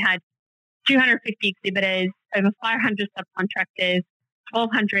Sydney. We had 250 exhibitors, over 500 subcontractors,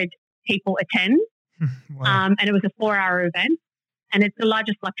 1,200 people attend. Wow. And it was a 4-hour event. And it's the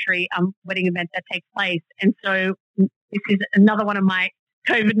largest luxury wedding event that takes place. And so this is another one of my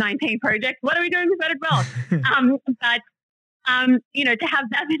COVID-19 projects. What are we doing with Wedded Well? To have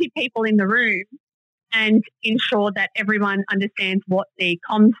that many people in the room and ensure that everyone understands what the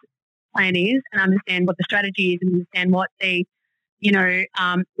comms plan is and understand what the strategy is and understand what the,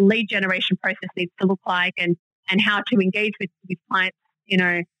 lead generation process needs to look like and how to engage with clients,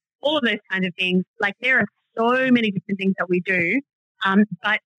 all of those kinds of things. Like there are so many different things that we do,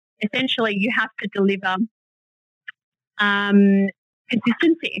 but essentially you have to deliver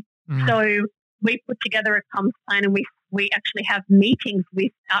consistency. So we put together a comms plan and we actually have meetings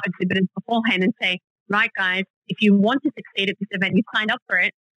with our exhibitors beforehand and say, right, guys, if you want to succeed at this event, you signed up for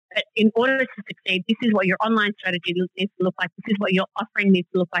it. But in order to succeed, this is what your online strategy needs to look like. This is what your offering needs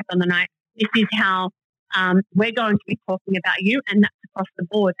to look like on the night. This is how we're going to be talking about you, and that's across the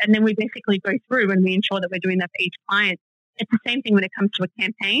board. And then we basically go through and we ensure that we're doing that for each client. It's the same thing when it comes to a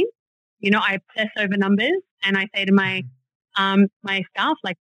campaign. I obsess over numbers, and I say to my my staff,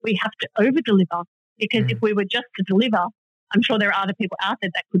 like, we have to over-deliver because if we were just to deliver, I'm sure there are other people out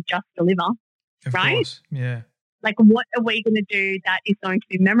there that could just deliver, Of right? course. Yeah. Like, what are we going to do that is going to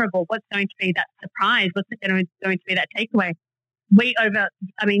be memorable? What's going to be that surprise? What's going to be that takeaway?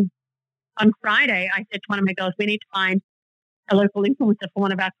 On Friday, I said to one of my girls, we need to find a local influencer for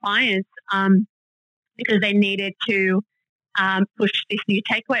one of our clients because they needed to push this new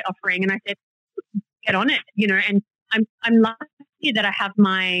takeaway offering. And I said, get on it, and I'm lucky that I have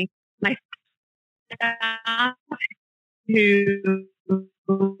my staff who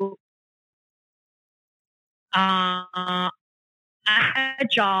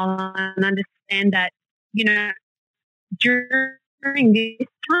agile and understand that, during this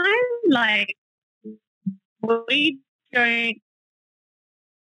time, like, we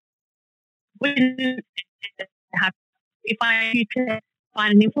didn't have, if I need to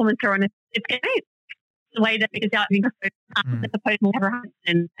find an influencer on it, it's great. The way that, because the post will have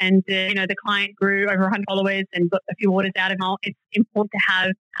the client grew over 100 followers and got a few orders out of it. It's important to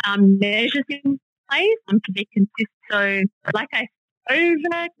have measures in place to be consistent. So, like I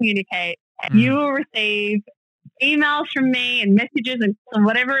over communicate, you will receive emails from me and messages and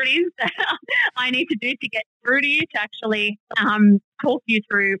whatever it is that I need to do to get through to you to actually talk you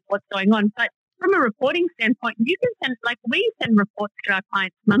through what's going on. But from a reporting standpoint, you can send, like we send reports to our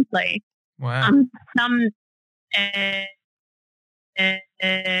clients monthly. Wow. Some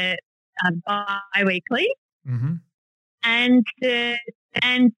bi-weekly. Mm-hmm. And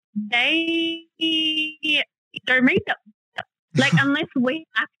they don't read them. Like, unless we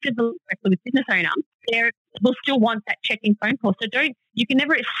actively directly with business owner, they will still want that checking phone call. So you can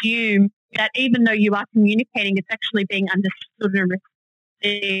never assume that even though you are communicating, it's actually being understood and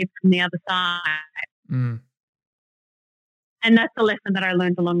received from the other side. Mm. And that's a lesson that I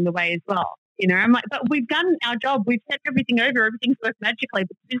learned along the way as well. You know, I'm like, but we've done our job. We've set everything over. Everything's worked magically,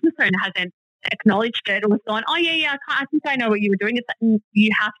 but the business owner hasn't acknowledged it or gone, oh, yeah, I think I know what you were doing. It's that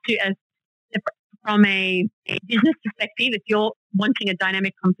you have to, from a business perspective, if you're wanting a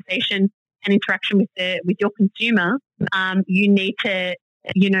dynamic conversation and interaction with your consumer, you need to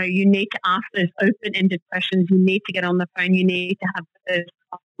ask those open-ended questions. You need to get on the phone. You need to have those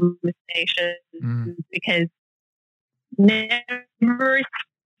conversations because never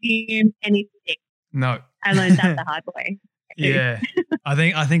assume anything. No. I learned that the hard way. Yeah. I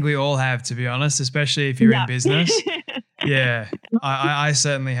think we all have, to be honest, especially if you're in business. Yeah. I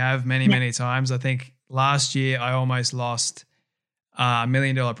certainly have many times. I think last year I almost lost $1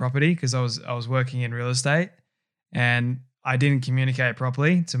 million property because I was working in real estate and I didn't communicate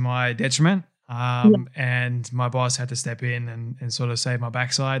properly to my detriment. And my boss had to step in and sort of save my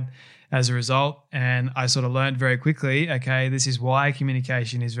backside as a result. And I sort of learned very quickly, okay, this is why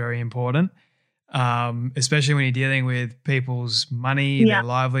communication is very important. Especially when you're dealing with people's money, their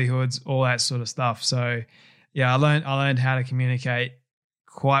livelihoods, all that sort of stuff. So, yeah, I learned how to communicate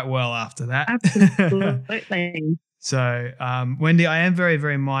quite well after that. Absolutely. So, Wendy, I am very,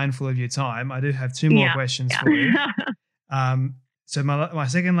 very mindful of your time. I do have two more questions for you. So my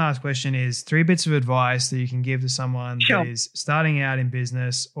second last question is 3 bits of advice that you can give to someone that is starting out in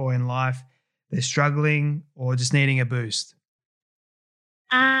business or in life, they're struggling or just needing a boost.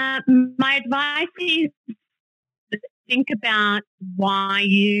 My advice is think about why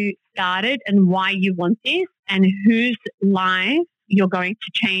you started and why you want this and whose life you're going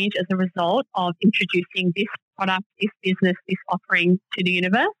to change as a result of introducing this product, this business, this offering to the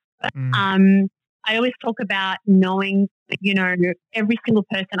universe. I always talk about knowing, you know, every single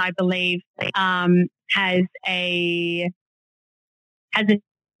person I believe has a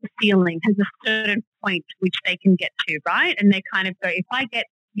ceiling, has a certain point which they can get to, right? And they kind of go, if I get,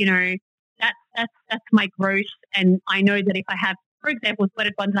 you know, that's my growth. And I know that if I have, for example, with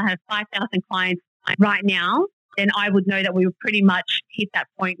Wedded Ones, I have 5,000 clients right now, then I would know that we would pretty much hit that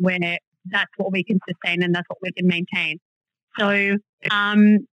point where that's what we can sustain and that's what we can maintain. So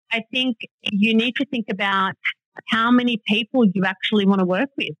I think you need to think about how many people you actually want to work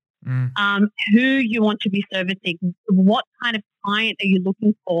with, who you want to be servicing, what kind of client are you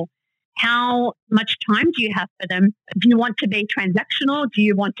looking for, how much time do you have for them? Do you want to be transactional? Do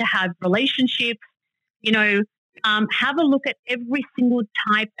you want to have relationships? You know, have a look at every single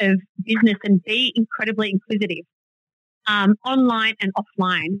type of business and be incredibly inquisitive, online and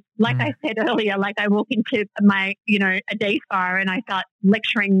offline. Like I said earlier, like I walk into my, you know, a day spa and I start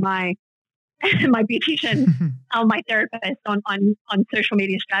lecturing my beautician, my therapist on social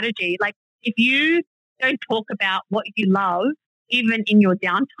media strategy. Like if you don't talk about what you love, even in your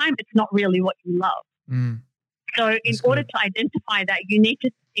downtime, it's not really what you love. So in order to identify that, you need to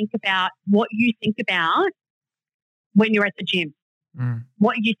think about what you think about when you're at the gym,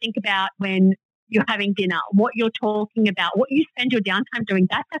 what you think about when you're having dinner, what you're talking about, what you spend your downtime doing.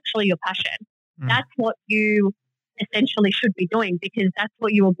 That's actually your passion. That's what you essentially should be doing because that's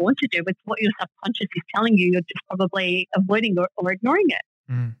what you were born to do. It's what your subconscious is telling you. You're just probably avoiding or ignoring it.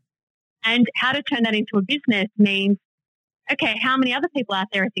 And how to turn that into a business means, okay, how many other people out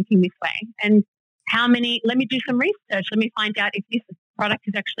there are thinking this way? And let me do some research. Let me find out if this product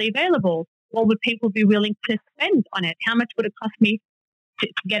is actually available. What would people be willing to spend on it? How much would it cost me to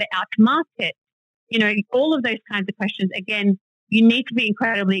get it out to market? You know, all of those kinds of questions. Again, you need to be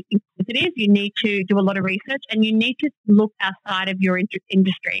incredibly inquisitive. You need to do a lot of research and you need to look outside of your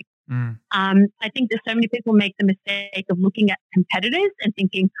industry. I think there's so many people make the mistake of looking at competitors and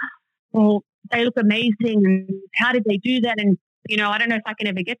thinking, well, they look amazing and how did they do that? And, you know, I don't know if I can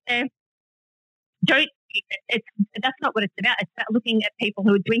ever get there. That's not what it's about. It's about looking at people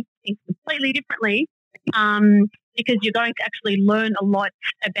who are doing things completely differently because you're going to actually learn a lot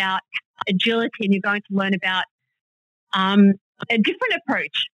about agility and you're going to learn about a different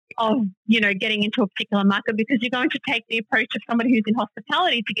approach of, you know, getting into a particular market because you're going to take the approach of somebody who's in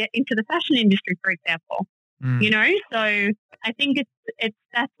hospitality to get into the fashion industry, for example. You know, so I think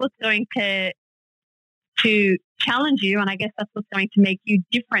that's what's going to to challenge you. And I guess that's what's going to make you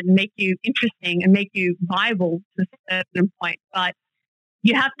different, make you interesting, and make you viable to a certain point. But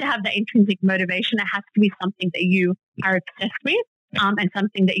you have to have that intrinsic motivation. It has to be something that you are obsessed with, and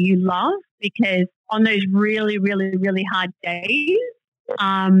something that you love, because on those really, really, really hard days,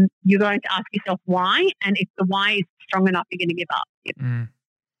 you're going to ask yourself why. And if the why is strong enough, you're going to give up. Mm.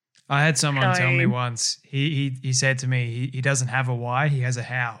 I had someone tell me once, he said to me, he doesn't have a why, he has a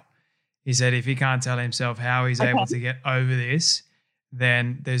how. He said if he can't tell himself how he's able to get over this,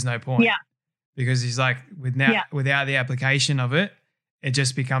 then there's no point. Yeah. Because he's like, without the application of it, it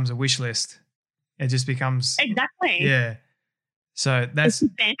just becomes a wish list. It just becomes. Exactly. Yeah. So that's.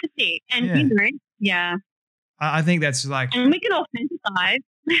 It's fantasy. And, you know, yeah. I think that's like. And we can all fantasize.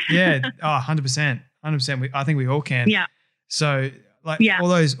 Yeah. Oh, 100%. 100%. I think we all can. Yeah. So like all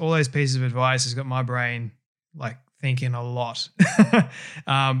those pieces of advice has got my brain like thinking a lot.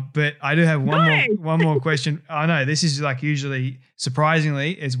 But I do have one more question. I know this is like usually,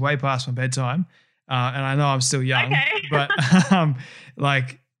 surprisingly, it's way past my bedtime. And I know I'm still young, but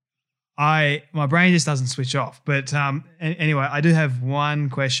like my brain just doesn't switch off. But anyway, I do have one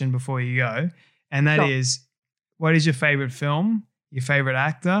question before you go, and that is, what is your favorite film, your favorite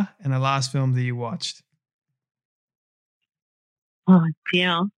actor, and the last film that you watched? Oh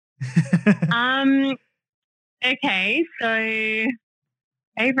dear. Okay, so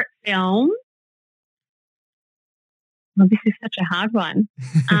favorite film. Well, this is such a hard one.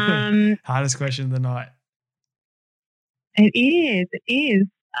 Hardest question of the night. It is. It is.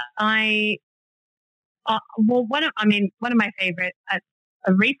 One of my favorite,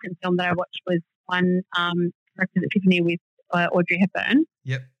 a recent film that I watched was one Breakfast at Tiffany with Audrey Hepburn.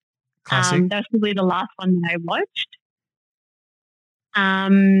 Yep. Classic. That's probably the last one that I watched.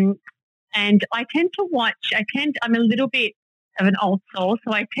 And I tend to watch. I'm a little bit of an old soul,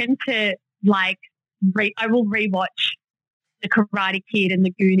 so I tend to like. I will rewatch The Karate Kid and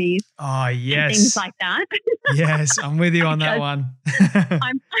The Goonies. Oh, yes. And things like that. Yes, I'm with you on that one.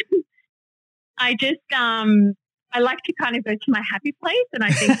 I like to kind of go to my happy place, and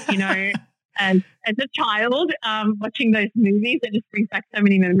I think, you know, as a child, watching those movies, it just brings back so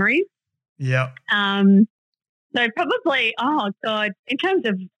many memories. Yeah. So probably, oh God, in terms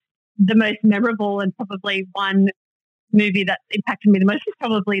of the most memorable and probably one movie that's impacted me the most is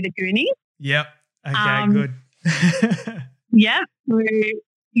probably The Goonies. Yep. Okay, good. Yeah,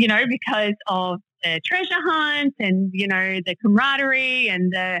 you know, because of the treasure hunt and, you know, the camaraderie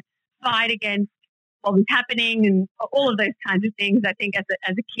and the fight against what was happening and all of those kinds of things. I think as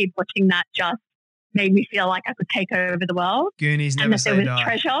a kid watching that just made me feel like I could take over the world. Goonies never say die. And that there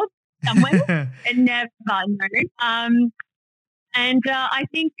was treasure somewhere. It never, no. And I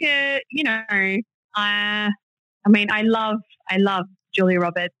think, you know, I mean, I love Julia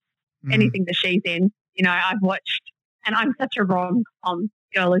Roberts. Anything that she's in, you know, I've watched, and I'm such a rom-com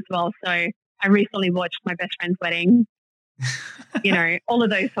girl as well. So I recently watched My Best Friend's Wedding. You know, all of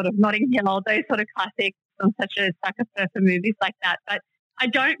those sort of Notting Hill, those sort of classics. I'm such a sucker for movies like that. But I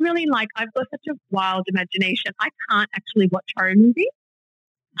don't really like. I've got such a wild imagination. I can't actually watch horror movies.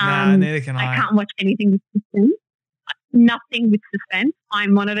 No, neither can I. I can't watch anything with suspense. Nothing with suspense.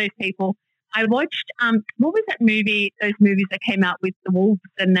 I'm one of those people. I watched, what was that movie, those movies that came out with the wolves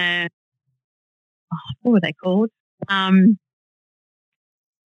and what were they called? The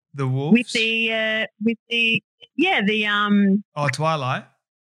wolves? With the Twilight?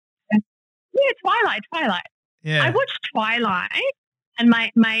 Yeah, Twilight. Yeah. I watched Twilight and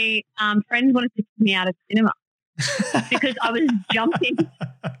my friends wanted to kick me out of the cinema because I was jumping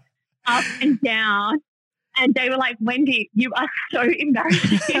up and down and they were like, Wendy, you are so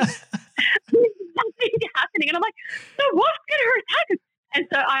embarrassing. There's nothing happening. And I'm like, so what's going to attack us? And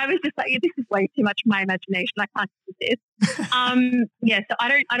so I was just like, yeah, this is way too much for my imagination. I can't do this. So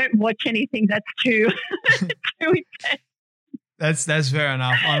I don't watch anything that's too intense. That's fair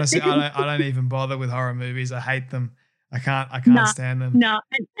enough. Honestly, I don't even bother with horror movies. I hate them. I can't stand them. No.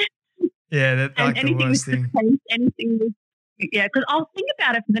 Yeah, that's like the worst thing. Anything with, because I'll think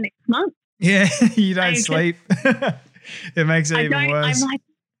about it for the next month. Yeah, you don't sleep. It makes it even worse. I'm like,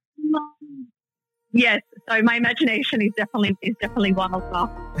 yes. So my imagination is definitely wild now.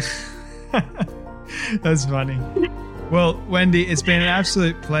 That's funny. Well, Wendy, it's been an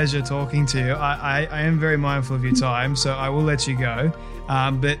absolute pleasure talking to you. I am very mindful of your time, so I will let you go.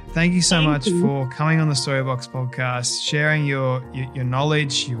 But thank you so much for coming on the Storybox podcast, sharing your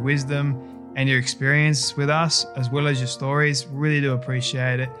knowledge, your wisdom, and your experience with us, as well as your stories. Really do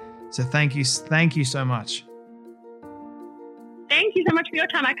appreciate it. So thank you so much. Thank you so much for your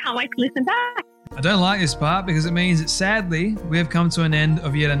time. I can't wait to listen back. I don't like this part because it means that sadly, we have come to an end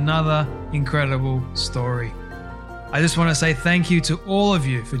of yet another incredible story. I just want to say thank you to all of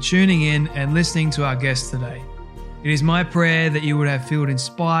you for tuning in and listening to our guest today. It is my prayer that you would have felt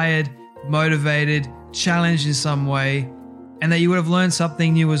inspired, motivated, challenged in some way, and that you would have learned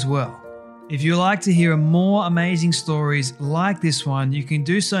something new as well. If you'd like to hear more amazing stories like this one, you can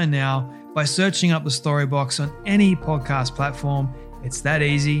do so now by searching up the Storybox on any podcast platform. It's that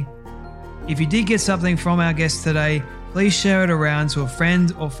easy. If you did get something from our guest today, please share it around to a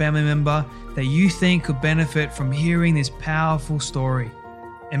friend or family member that you think could benefit from hearing this powerful story.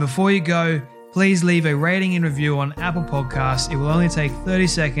 And before you go, please leave a rating and review on Apple Podcasts. It will only take 30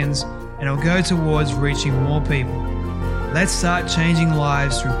 seconds and it will go towards reaching more people. Let's start changing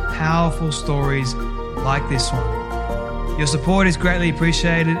lives through powerful stories like this one. Your support is greatly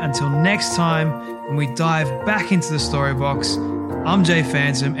appreciated. Until next time, when we dive back into the Storybox, I'm Jay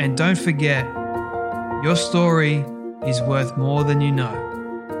Phantom, and don't forget, your story is worth more than you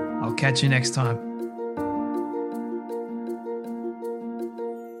know. I'll catch you next time.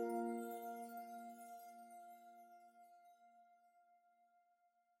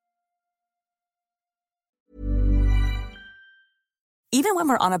 Even when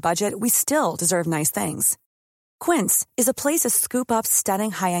we're on a budget, we still deserve nice things. Quince is a place to scoop up stunning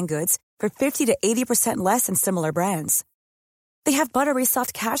high-end goods for 50 to 80% less than similar brands. They have buttery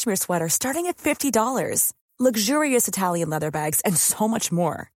soft cashmere sweaters starting at $50, luxurious Italian leather bags, and so much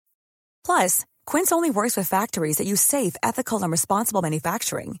more. Plus, Quince only works with factories that use safe, ethical, and responsible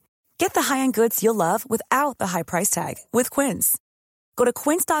manufacturing. Get the high-end goods you'll love without the high price tag with Quince. Go to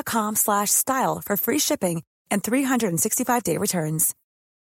quince.com/style for free shipping and 365-day returns.